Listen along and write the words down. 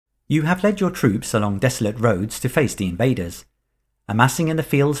You have led your troops along desolate roads to face the invaders. Amassing in the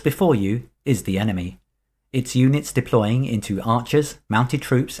fields before you is the enemy, its units deploying into archers, mounted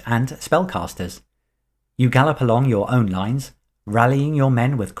troops and spellcasters. You gallop along your own lines, rallying your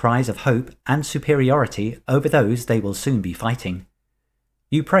men with cries of hope and superiority over those they will soon be fighting.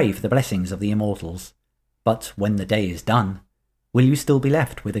 You pray for the blessings of the immortals, but when the day is done, will you still be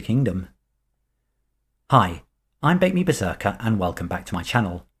left with a kingdom? Hi, I'm BECMI Berserker and welcome back to my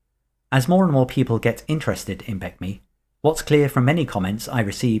channel. As more and more people get interested in BECMI, what's clear from many comments I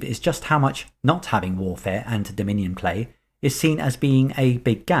receive is just how much not having warfare and Dominion play is seen as being a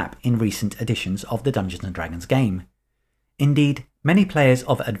big gap in recent editions of the Dungeons & Dragons game. Indeed, many players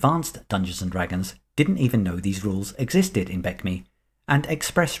of advanced Dungeons & Dragons didn't even know these rules existed in BECMI, and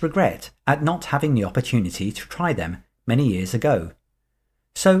express regret at not having the opportunity to try them many years ago.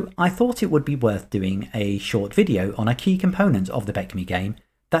 So I thought it would be worth doing a short video on a key component of the BECMI game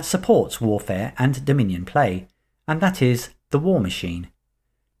that supports warfare and Dominion play, and that is the War Machine.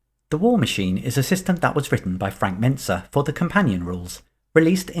 The War Machine is a system that was written by Frank Mentzer for the Companion Rules,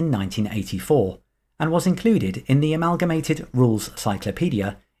 released in 1984, and was included in the Amalgamated Rules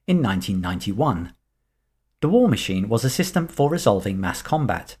Cyclopedia in 1991. The War Machine was a system for resolving mass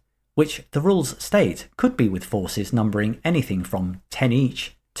combat, which the rules state could be with forces numbering anything from 10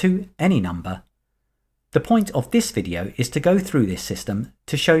 each to any number. The point of this video is to go through this system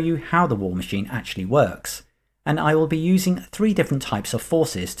to show you how the War Machine actually works, and I will be using 3 different types of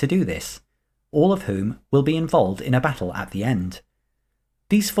forces to do this, all of whom will be involved in a battle at the end.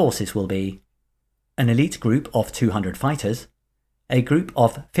 These forces will be an elite group of 200 fighters, a group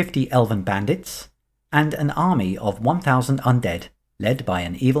of 50 elven bandits, and an army of 1000 undead led by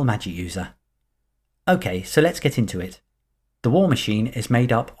an evil magic user. Okay, so let's get into it. The War Machine is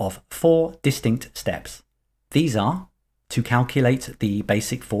made up of 4 distinct steps. These are to calculate the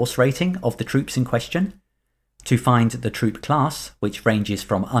basic force rating of the troops in question, to find the troop class, which ranges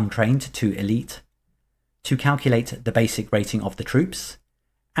from untrained to elite, to calculate the basic rating of the troops,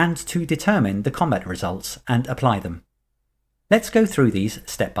 and to determine the combat results and apply them. Let's go through these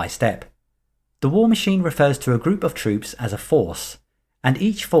step by step. The War Machine refers to a group of troops as a force, and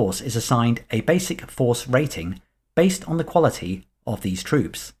each force is assigned a basic force rating based on the quality of these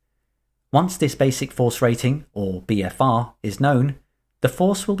troops. Once this basic force rating, or BFR, is known, the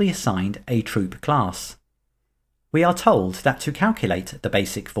force will be assigned a troop class. We are told that to calculate the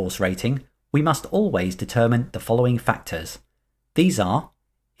basic force rating, we must always determine the following factors. These are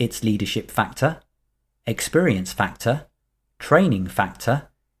its leadership factor, experience factor, training factor,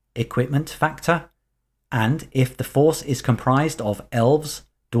 equipment factor, and if the force is comprised of elves,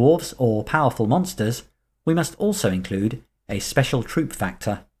 dwarves or powerful monsters, we must also include a special troop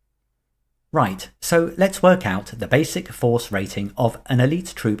factor. Right, so let's work out the basic force rating of an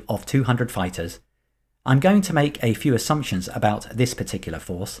elite troop of 200 fighters. I'm going to make a few assumptions about this particular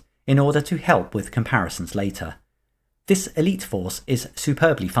force in order to help with comparisons later. This elite force is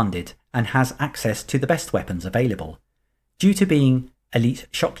superbly funded and has access to the best weapons available. Due to being elite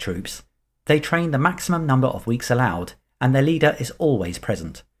shock troops, they train the maximum number of weeks allowed and their leader is always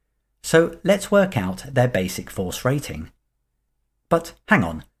present. So let's work out their basic force rating. But hang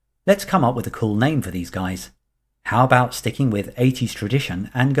on, let's come up with a cool name for these guys. How about sticking with 80s tradition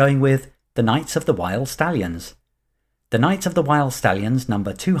and going with the Knights of the Wild Stallions? The Knights of the Wild Stallions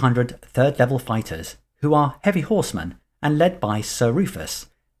number 200 3rd level fighters who are heavy horsemen and led by Sir Rufus,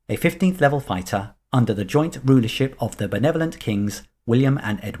 a 15th level fighter under the joint rulership of the benevolent kings William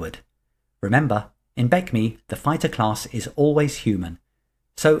and Edward. Remember, in BECMI the fighter class is always human,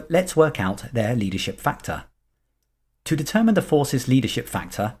 so let's work out their leadership factor. To determine the force's leadership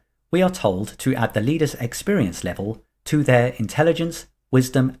factor, we are told to add the leader's experience level to their intelligence,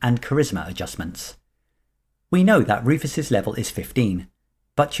 wisdom and charisma adjustments. We know that Rufus's level is 15,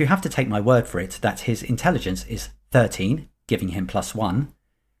 but you have to take my word for it that his intelligence is 13, giving him +1,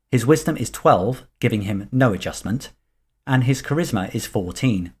 his wisdom is 12, giving him no adjustment, and his charisma is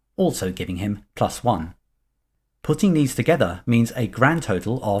 14, also giving him +1. Putting these together means a grand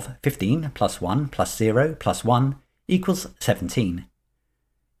total of 15 + 1 + 0 + 1 equals 17.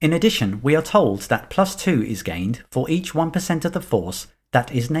 In addition, we are told that +2 is gained for each 1% of the force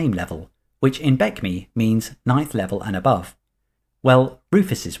that is name level, which in BECMI means 9th level and above. Well,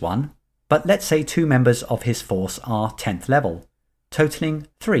 Rufus is 1, but let's say 2 members of his force are 10th level, totaling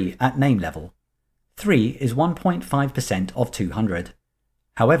 3 at name level. 3 is 1.5% of 200.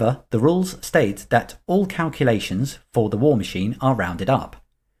 However, the rules state that all calculations for the War Machine are rounded up.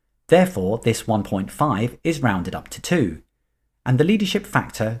 Therefore, this 1.5 is rounded up to 2, and the leadership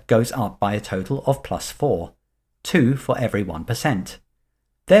factor goes up by a total of +4, 2 for every 1%.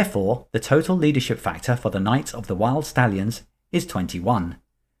 Therefore, the total leadership factor for the Knights of the Wild Stallions is 21.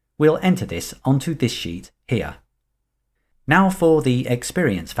 We'll enter this onto this sheet here. Now for the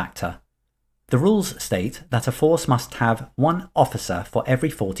experience factor. The rules state that a force must have 1 officer for every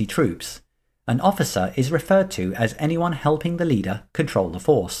 40 troops. An officer is referred to as anyone helping the leader control the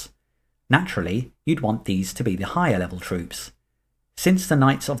force. Naturally, you'd want these to be the higher level troops. Since the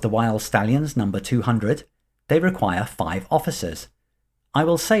Knights of the Wild Stallions number 200, they require 5 officers. I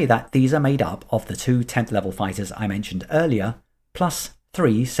will say that these are made up of the 2 10th level fighters I mentioned earlier, plus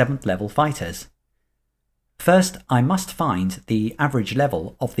 3 7th level fighters. First, I must find the average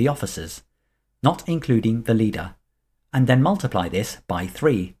level of the officers, not including the leader, and then multiply this by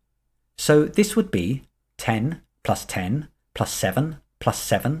 3. So this would be 10 plus 10 plus 7 plus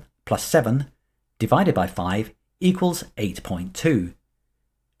 7 plus 7 divided by 5 equals 8.2.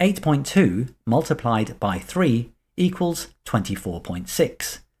 8.2 multiplied by 3 equals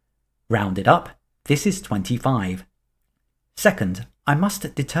 24.6. Rounded up, this is 25. Second, I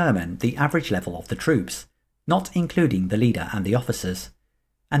must determine the average level of the troops, not including the leader and the officers,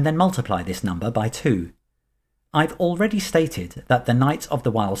 and then multiply this number by 2. I've already stated that the Knights of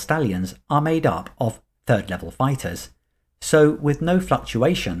the Wild Stallions are made up of 3rd level fighters, so with no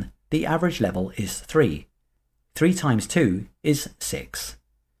fluctuation, the average level is 3. 3 times 2 is 6.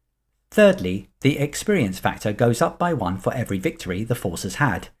 Thirdly, the experience factor goes up by 1 for every victory the force has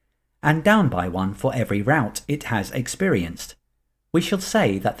had, and down by 1 for every rout it has experienced. We shall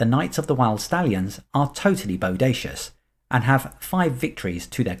say that the Knights of the Wild Stallions are totally bodacious, and have 5 victories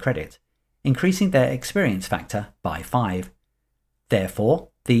to their credit, increasing their experience factor by 5. Therefore,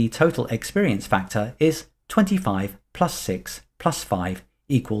 the total experience factor is 25 plus 6 plus 5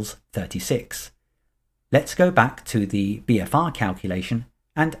 equals 36. Let's go back to the BFR calculation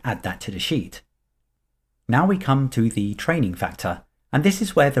and add that to the sheet. Now we come to the training factor, and this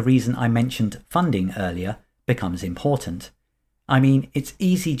is where the reason I mentioned funding earlier becomes important. I mean, it's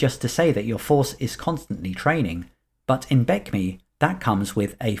easy just to say that your force is constantly training, but in BECMI, that comes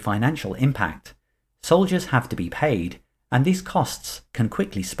with a financial impact. Soldiers have to be paid, and these costs can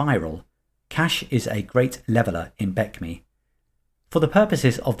quickly spiral. Cash is a great leveler in BECMI. For the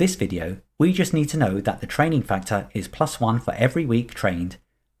purposes of this video, we just need to know that the training factor is +1 for every week trained,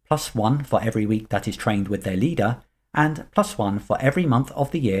 +1 for every week that is trained with their leader, and +1 for every month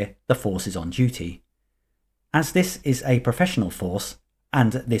of the year the force is on duty. As this is a professional force,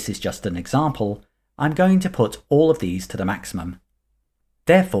 and this is just an example, I'm going to put all of these to the maximum.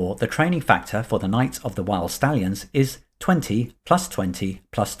 Therefore, the training factor for the Knights of the Wild Stallions is 20 plus 20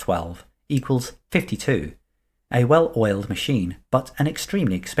 plus 12 equals 52. A well-oiled machine, but an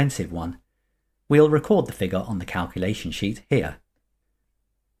extremely expensive one. We'll record the figure on the calculation sheet here.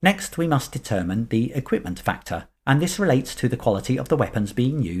 Next, we must determine the equipment factor, and this relates to the quality of the weapons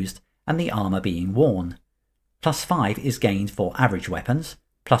being used and the armour being worn. +5 is gained for average weapons,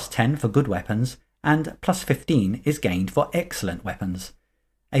 +10 for good weapons, and +15 is gained for excellent weapons.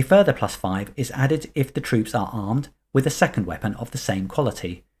 A further +5 is added if the troops are armed with a second weapon of the same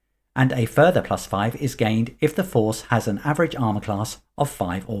quality, and a further +5 is gained if the force has an average armour class of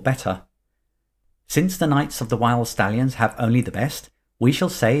 5 or better. Since the Knights of the Wild Stallions have only the best, we shall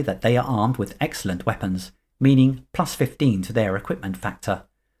say that they are armed with excellent weapons, meaning +15 to their equipment factor.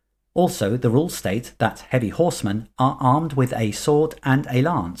 Also, the rules state that heavy horsemen are armed with a sword and a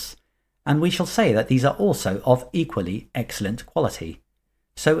lance, and we shall say that these are also of equally excellent quality,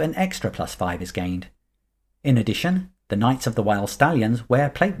 so an extra +5 is gained. In addition, the Knights of the Wild Stallions wear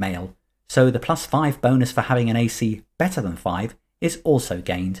plate mail, so the +5 bonus for having an AC better than 5 is also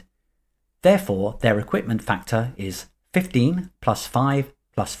gained. Therefore, their equipment factor is 15 plus 5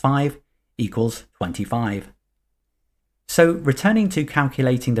 plus 5 equals 25. So, returning to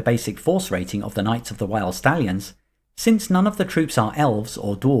calculating the basic force rating of the Knights of the Wild Stallions, since none of the troops are elves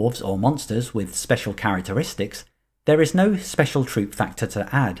or dwarves or monsters with special characteristics, there is no special troop factor to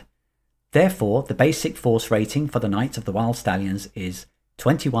add. Therefore, the basic force rating for the Knights of the Wild Stallions is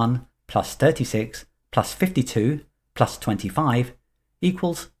 21 plus 36 plus 52 plus 25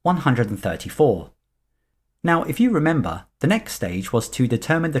 equals 134. Now, if you remember, the next stage was to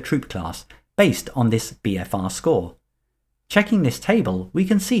determine the troop class based on this BFR score. Checking this table, we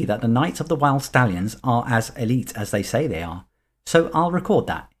can see that the Knights of the Wild Stallions are as elite as they say they are, so I'll record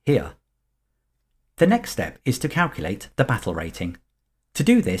that here. The next step is to calculate the battle rating. To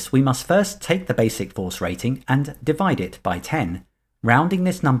do this, we must first take the basic force rating and divide it by 10, rounding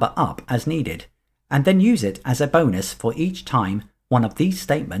this number up as needed, and then use it as a bonus for each time one of these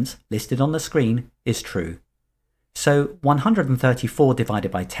statements listed on the screen is true. So 134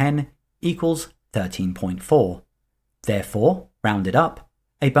 divided by 10 equals 13.4. Therefore, rounded up,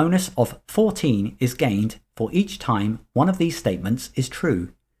 a bonus of 14 is gained for each time one of these statements is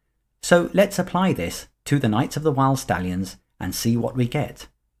true. So let's apply this to the Knights of the Wild Stallions and see what we get.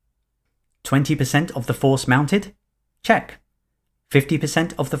 20% of the force mounted? Check.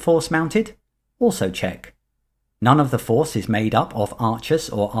 50% of the force mounted? Also check. None of the force is made up of archers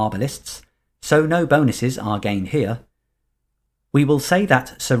or arbalists, so no bonuses are gained here. We will say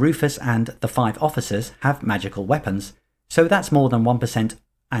that Sir Rufus and the 5 officers have magical weapons, so that's more than 1%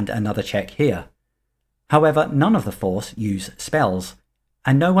 and another check here. However, none of the force use spells,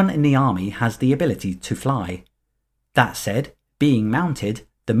 and no one in the army has the ability to fly. That said, being mounted,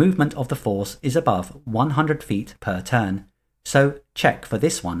 the movement of the force is above 100 feet per turn, so check for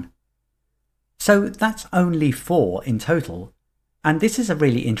this one. So that's only 4 in total, and this is a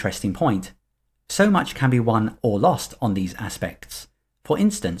really interesting point. So much can be won or lost on these aspects. For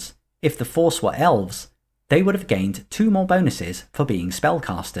instance, if the force were elves, they would have gained 2 more bonuses for being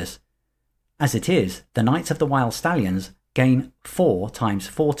spellcasters. As it is, the Knights of the Wild Stallions gain 4 times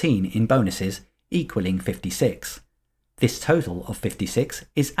 14 in bonuses, equaling 56. This total of 56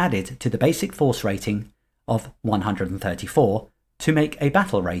 is added to the basic force rating of 134 to make a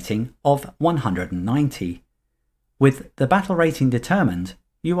battle rating of 190. With the battle rating determined,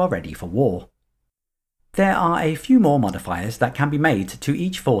 you are ready for war. There are a few more modifiers that can be made to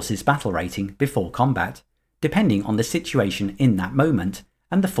each force's battle rating before combat, depending on the situation in that moment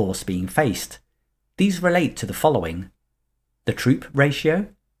and the force being faced. These relate to the following. The troop ratio,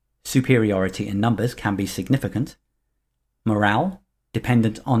 superiority in numbers can be significant. Morale,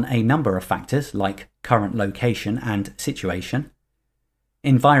 dependent on a number of factors like current location and situation.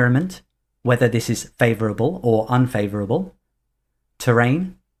 Environment, whether this is favourable or unfavourable.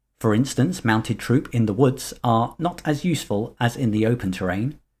 Terrain, for instance, mounted troop in the woods are not as useful as in the open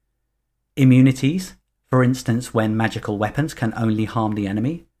terrain. Immunities, for instance when magical weapons can only harm the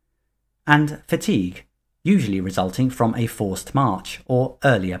enemy. And fatigue, usually resulting from a forced march or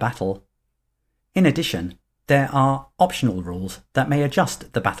earlier battle. In addition, there are optional rules that may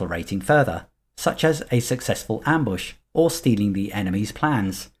adjust the battle rating further, such as a successful ambush or stealing the enemy's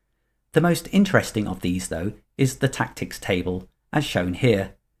plans. The most interesting of these, though, is the tactics table, as shown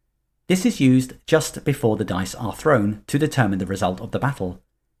here. This is used just before the dice are thrown to determine the result of the battle.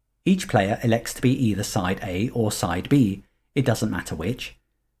 Each player elects to be either side A or side B, it doesn't matter which.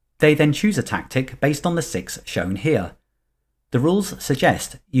 They then choose a tactic based on the 6 shown here. The rules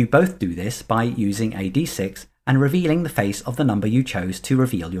suggest you both do this by using a d6 and revealing the face of the number you chose to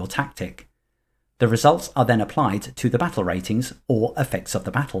reveal your tactic. The results are then applied to the battle ratings or effects of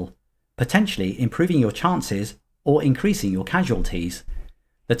the battle, potentially improving your chances or increasing your casualties.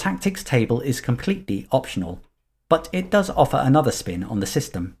 The tactics table is completely optional, but it does offer another spin on the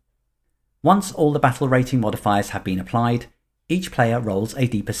system. Once all the battle rating modifiers have been applied, each player rolls a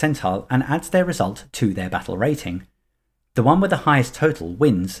D percentile and adds their result to their battle rating. The one with the highest total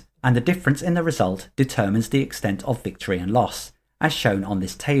wins, and the difference in the result determines the extent of victory and loss, as shown on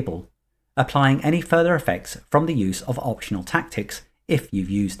this table, applying any further effects from the use of optional tactics if you've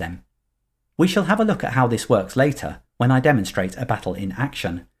used them. We shall have a look at how this works later when I demonstrate a battle in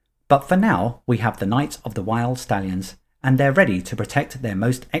action, but for now we have the Knights of the Wild Stallions, and they're ready to protect their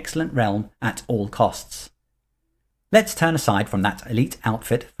most excellent realm at all costs. Let's turn aside from that elite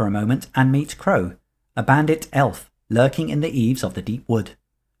outfit for a moment and meet Crow, a bandit elf lurking in the eaves of the deep wood.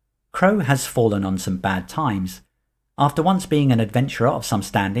 Crow has fallen on some bad times. After once being an adventurer of some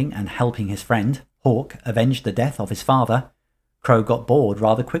standing and helping his friend, Hawk, avenge the death of his father, Crow got bored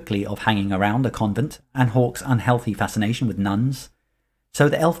rather quickly of hanging around a convent and Hawk's unhealthy fascination with nuns. So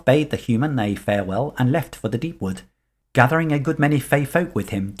the elf bade the human a farewell and left for the deep wood, gathering a good many fey folk with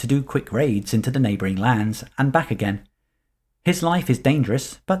him to do quick raids into the neighbouring lands and back again. His life is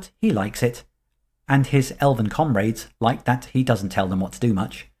dangerous, but he likes it, and his elven comrades like that he doesn't tell them what to do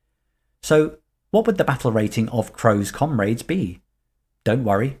much. So what would the battle rating of Crow's comrades be? Don't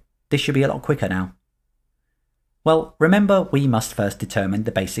worry, this should be a lot quicker now. Well, remember we must first determine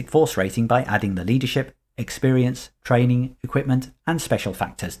the basic force rating by adding the leadership, experience, training, equipment and special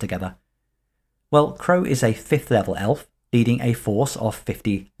factors together. Well, Crow is a 5th level elf, leading a force of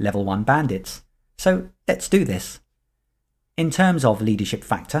 50 level 1 bandits. So let's do this. In terms of leadership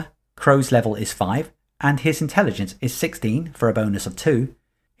factor, Crow's level is 5, and his intelligence is 16 for a bonus of 2,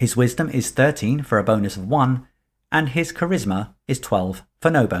 his wisdom is 13 for a bonus of 1, and his charisma is 12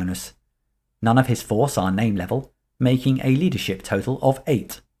 for no bonus. None of his force are name level, making a leadership total of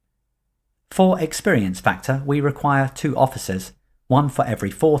 8. For experience factor, we require 2 officers, 1 for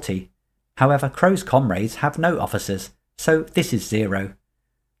every 40. However, Crow's comrades have no officers, so this is 0.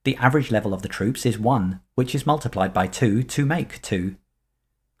 The average level of the troops is 1, which is multiplied by 2 to make 2.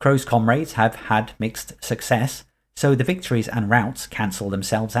 Crow's comrades have had mixed success, so the victories and routs cancel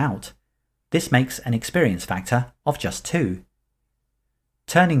themselves out. This makes an experience factor of just 2.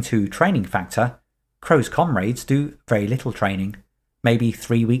 Turning to training factor, Crow's comrades do very little training, maybe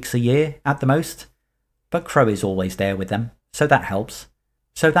 3 weeks a year at the most, but Crow is always there with them, so that helps.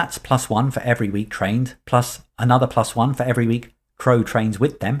 So that's +1 for every week trained, plus another +1 for every week Crow trains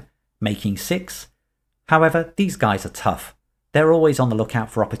with them, making 6. However, these guys are tough. They're always on the lookout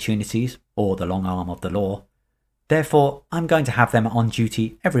for opportunities, or the long arm of the law. Therefore, I'm going to have them on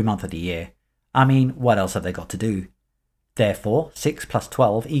duty every month of the year. I mean, what else have they got to do? Therefore, 6 plus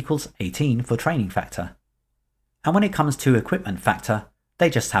 12 equals 18 for training factor. And when it comes to equipment factor, they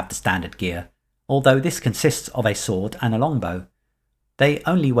just have the standard gear, although this consists of a sword and a longbow. They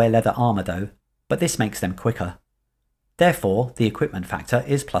only wear leather armour though, but this makes them quicker. Therefore, the equipment factor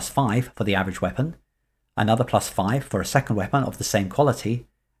is +5 for the average weapon, another +5 for a second weapon of the same quality,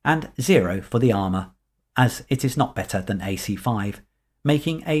 and 0 for the armour, as it is not better than AC 5,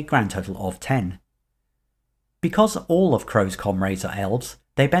 making a grand total of 10. Because all of Crow's comrades are elves,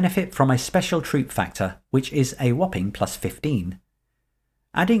 they benefit from a special troop factor, which is a whopping +15.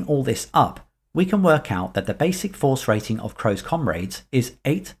 Adding all this up, we can work out that the basic force rating of Crow's comrades is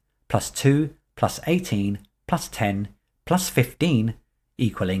 8 plus 2 plus 18 plus 10 plus 15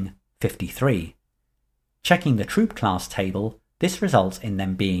 equaling 53. Checking the troop class table, this results in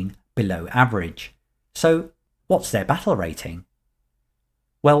them being below average. So what's their battle rating?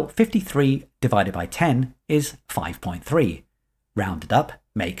 Well, 53 divided by 10 is 5.3. Rounded up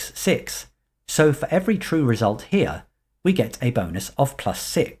makes 6. So for every true result here, we get a bonus of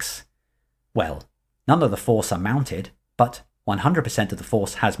 +6. Well, none of the force are mounted, but 100% of the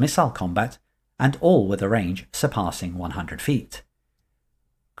force has missile combat, and all with a range surpassing 100 feet.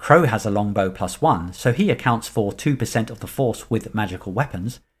 Crow has a longbow +1, so he accounts for 2% of the force with magical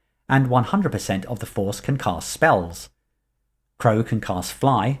weapons, and 100% of the force can cast spells. Crow can cast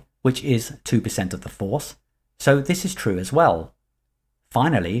Fly, which is 2% of the force, so this is true as well.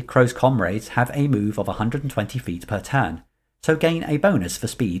 Finally, Crow's comrades have a move of 120 feet per turn, so gain a bonus for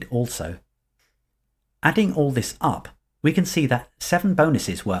speed also. Adding all this up, we can see that 7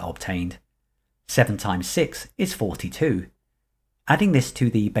 bonuses were obtained. 7 times 6 is 42. Adding this to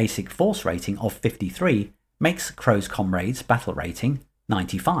the basic force rating of 53 makes Crow's comrades' battle rating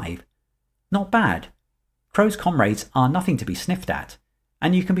 95. Not bad. Crow's comrades are nothing to be sniffed at,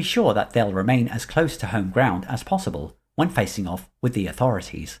 and you can be sure that they'll remain as close to home ground as possible when facing off with the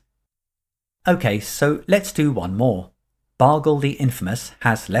authorities. Okay, so let's do one more. Bargle the Infamous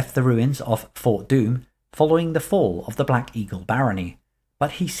has left the ruins of Fort Doom following the fall of the Black Eagle Barony,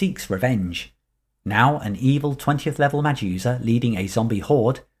 but he seeks revenge. Now an evil 20th level mag user leading a zombie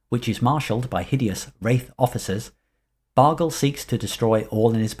horde, which is marshalled by hideous wraith officers, Bargle seeks to destroy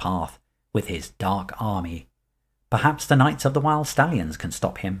all in his path with his dark army. Perhaps the Knights of the Wild Stallions can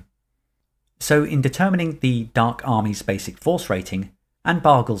stop him. So in determining the Dark Army's basic force rating, and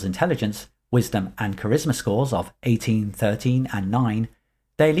Bargle's intelligence, wisdom and charisma scores of 18, 13 and 9,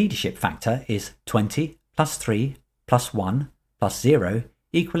 their leadership factor is 20 plus 3 plus 1 plus 0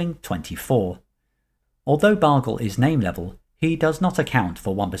 equaling 24. Although Bargle is name level, he does not account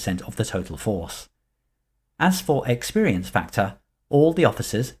for 1% of the total force. As for experience factor, all the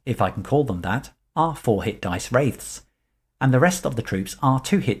officers, if I can call them that, are 4 hit dice wraiths, and the rest of the troops are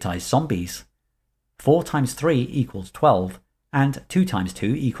 2 hit dice zombies. 4 times 3 equals 12, and 2 times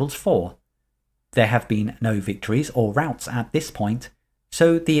 2 equals 4. There have been no victories or routs at this point,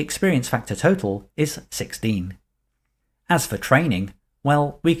 so the experience factor total is 16. As for training,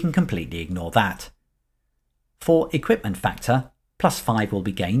 well, we can completely ignore that. For equipment factor, +5 will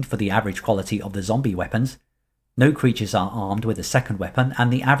be gained for the average quality of the zombie weapons. No creatures are armed with a second weapon,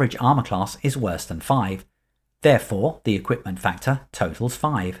 and the average armor class is worse than 5. Therefore, the equipment factor totals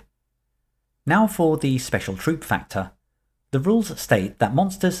 5. Now for the special troop factor. The rules state that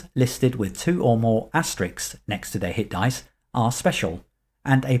monsters listed with 2 or more asterisks next to their hit dice are special,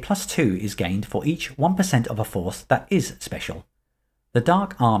 and a +2 is gained for each 1% of a force that is special. The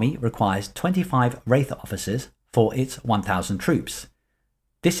Dark Army requires 25 Wraith officers for its 1,000 troops.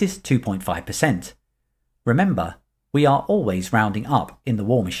 This is 2.5%. Remember, we are always rounding up in the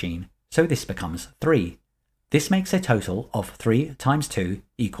war machine, so this becomes 3. This makes a total of 3 times 2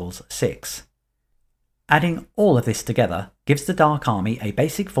 equals 6. Adding all of this together gives the Dark Army a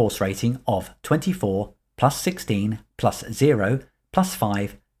basic force rating of 24 plus 16 plus 0 plus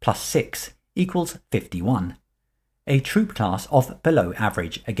 5 plus 6 equals 51. A troop class of below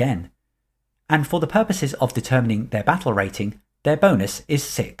average again. And for the purposes of determining their battle rating, their bonus is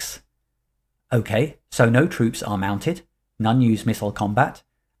 6. Okay, so no troops are mounted, none use missile combat,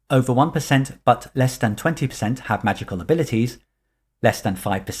 Over 1% but less than 20% have magical abilities, less than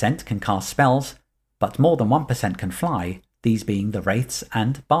 5% can cast spells, but more than 1% can fly, these being the Wraiths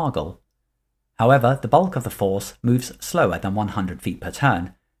and Bargle. However, the bulk of the force moves slower than 100 feet per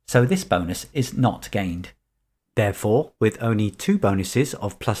turn, so this bonus is not gained. Therefore, with only 2 bonuses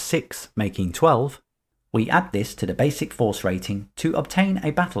of +6 making 12, we add this to the basic force rating to obtain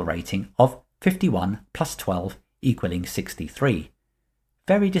a battle rating of 51 plus 12 equaling 63.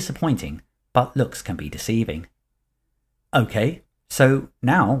 Very disappointing, but looks can be deceiving. Okay, so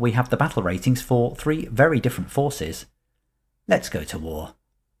now we have the battle ratings for 3 very different forces. Let's go to war.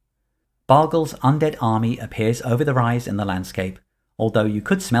 Bargle's undead army appears over the rise in the landscape, although you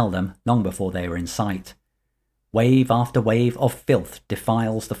could smell them long before they were in sight. Wave after wave of filth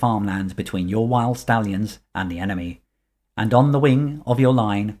defiles the farmland between your wild stallions and the enemy, and on the wing of your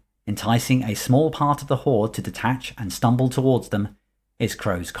line, enticing a small part of the horde to detach and stumble towards them, is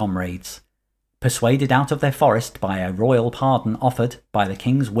Crow's comrades. Persuaded out of their forest by a royal pardon offered by the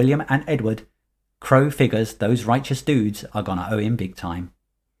Kings William and Edward, Crow figures those righteous dudes are gonna owe him big time.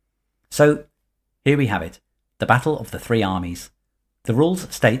 So, here we have it, the battle of the 3 armies. The rules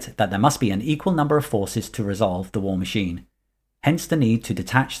state that there must be an equal number of forces to resolve the war machine, hence the need to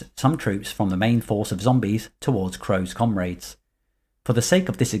detach some troops from the main force of zombies towards Crow's comrades. For the sake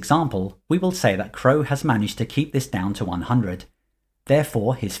of this example, we will say that Crow has managed to keep this down to 100.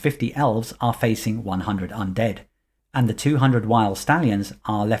 Therefore, his 50 elves are facing 100 undead, and the 200 wild stallions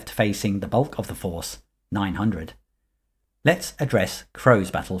are left facing the bulk of the force, 900. Let's address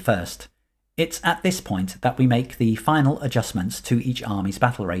Crow's battle first. It's at this point that we make the final adjustments to each army's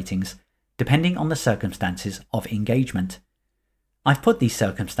battle ratings, depending on the circumstances of engagement. I've put these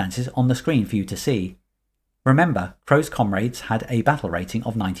circumstances on the screen for you to see. Remember, Crow's comrades had a battle rating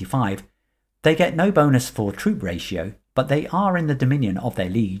of 95. They get no bonus for troop ratio, but they are in the dominion of their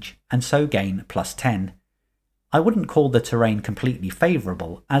liege, and so gain +10. I wouldn't call the terrain completely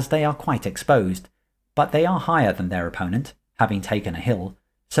favourable, as they are quite exposed, but they are higher than their opponent, having taken a hill,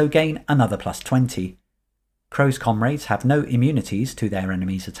 so gain another +20. Crow's comrades have no immunities to their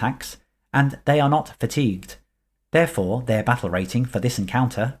enemy's attacks, and they are not fatigued. Therefore, their battle rating for this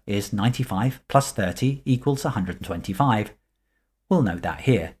encounter is 95 plus 30 equals 125. We'll note that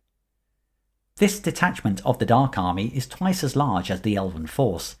here. This detachment of the Dark Army is twice as large as the Elven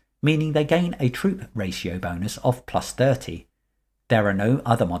force, meaning they gain a troop ratio bonus of +30. There are no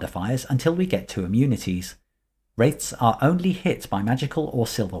other modifiers until we get to immunities. Wraiths are only hit by magical or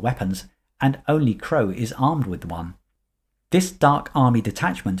silver weapons, and only Crow is armed with one. This Dark Army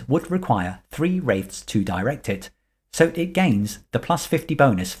detachment would require 3 Wraiths to direct it, so it gains the +50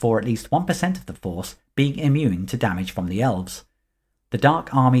 bonus for at least 1% of the force being immune to damage from the elves. The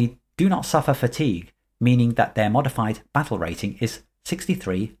Dark Army do not suffer fatigue, meaning that their modified battle rating is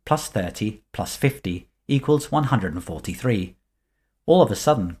 63 plus 30 plus 50 equals 143. All of a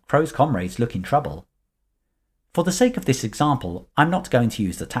sudden, Crow's comrades look in trouble. For the sake of this example, I'm not going to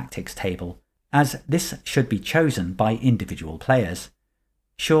use the tactics table, as this should be chosen by individual players.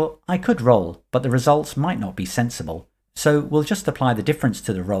 Sure, I could roll, but the results might not be sensible, so we'll just apply the difference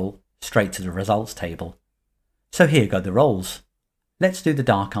to the roll straight to the results table. So here go the rolls. Let's do the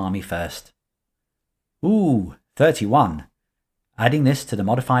Dark Army first. Ooh, 31. Adding this to the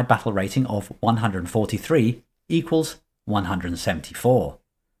modified battle rating of 143 equals 174.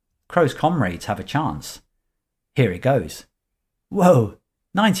 Crow's comrades have a chance. Here it goes. Whoa,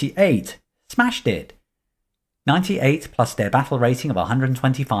 98! Smashed it! 98 plus their battle rating of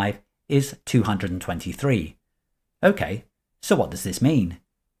 125 is 223. Okay, so what does this mean?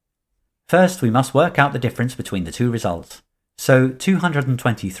 First, we must work out the difference between the two results. So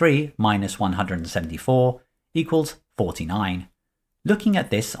 223 minus 174 equals 49. Looking at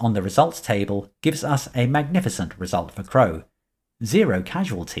this on the results table gives us a magnificent result for Crow. 0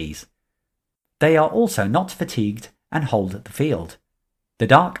 casualties. They are also not fatigued and hold the field. The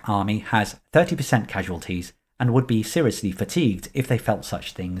Dark Army has 30% casualties and would be seriously fatigued if they felt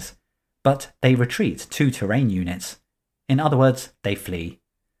such things, but they retreat 2 terrain units. In other words, they flee.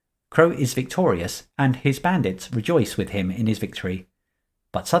 Crow is victorious and his bandits rejoice with him in his victory.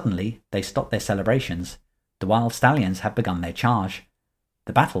 But suddenly they stop their celebrations. The wild stallions have begun their charge.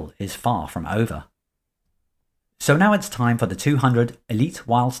 The battle is far from over. So now it's time for the 200 elite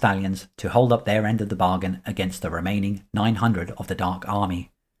wild stallions to hold up their end of the bargain against the remaining 900 of the Dark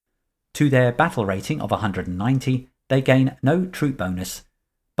Army. To their battle rating of 190, they gain no troop bonus,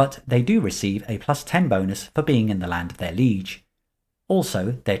 but they do receive a +10 bonus for being in the land of their liege.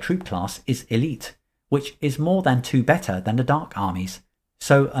 Also, their troop class is elite, which is more than 2 better than the Dark Armies,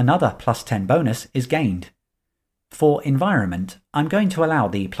 so another +10 bonus is gained. For environment, I'm going to allow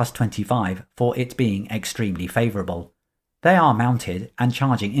the plus 25 for it being extremely favourable. They are mounted and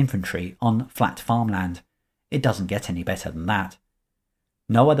charging infantry on flat farmland. It doesn't get any better than that.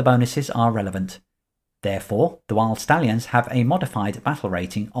 No other bonuses are relevant. Therefore, the Wild Stallions have a modified battle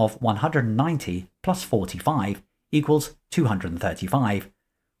rating of 190 plus 45 equals 235.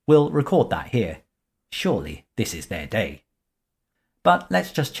 We'll record that here. Surely this is their day. But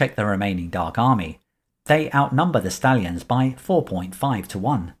let's just check the remaining Dark Army. They outnumber the Stallions by 4.5 to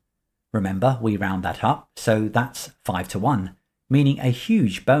 1. Remember, we round that up, so that's 5 to 1, meaning a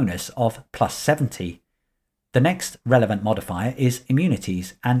huge bonus of plus 70. The next relevant modifier is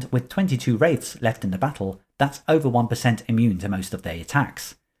immunities, and with 22 Wraiths left in the battle, that's over 1% immune to most of their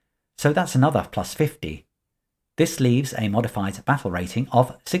attacks. So that's another plus 50. This leaves a modified battle rating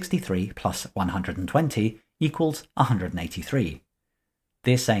of 63 plus 120 equals 183.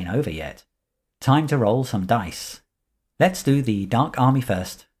 This ain't over yet. Time to roll some dice. Let's do the Dark Army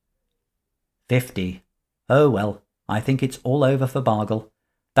first. 50. Oh well, I think it's all over for Bargle.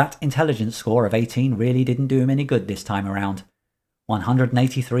 That intelligence score of 18 really didn't do him any good this time around.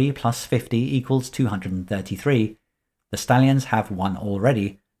 183 plus 50 equals 233. The Stallions have won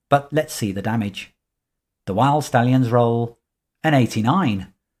already, but let's see the damage. The Wild Stallions roll an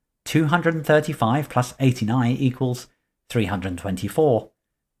 89. 235 plus 89 equals 324.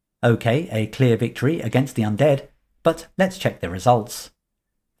 Okay, a clear victory against the undead, but let's check the results.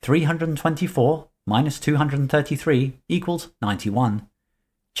 324 minus 233 equals 91.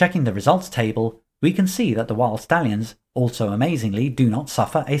 Checking the results table, we can see that the Wild Stallions also amazingly do not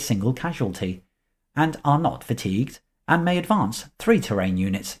suffer a single casualty, and are not fatigued, and may advance 3 terrain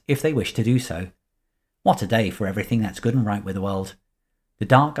units if they wish to do so. What a day for everything that's good and right with the world. The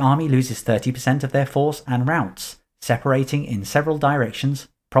Dark Army loses 30% of their force and routes, separating in several directions,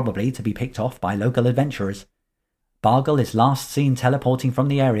 probably to be picked off by local adventurers. Bargle is last seen teleporting from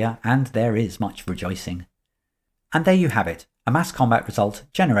the area, and there is much rejoicing. And there you have it, a mass combat result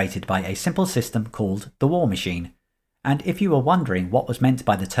generated by a simple system called the War Machine. And if you were wondering what was meant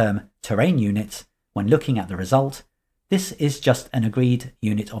by the term terrain units when looking at the result, this is just an agreed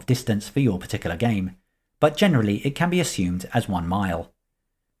unit of distance for your particular game, but generally it can be assumed as 1 mile.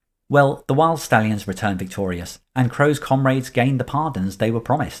 Well, the Wild Stallions return victorious, and Crow's comrades gain the pardons they were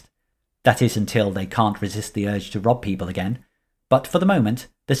promised. That is until they can't resist the urge to rob people again, but for the moment,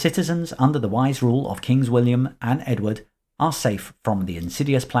 the citizens under the wise rule of Kings William and Edward are safe from the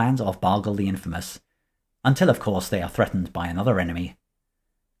insidious plans of Bargle the Infamous, until of course they are threatened by another enemy.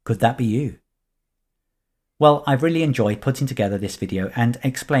 Could that be you? Well, I've really enjoyed putting together this video and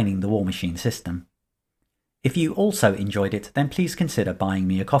explaining the War Machine system. If you also enjoyed it, then please consider buying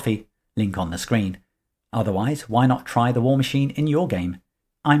me a coffee, link on the screen. Otherwise, why not try the War Machine in your game?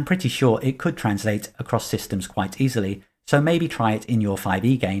 I'm pretty sure it could translate across systems quite easily, so maybe try it in your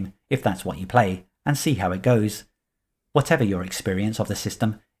 5e game, if that's what you play, and see how it goes. Whatever your experience of the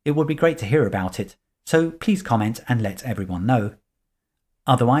system, it would be great to hear about it, so please comment and let everyone know.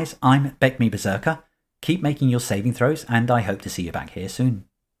 Otherwise, I'm BECMI Berserker. Keep making your saving throws, and I hope to see you back here soon.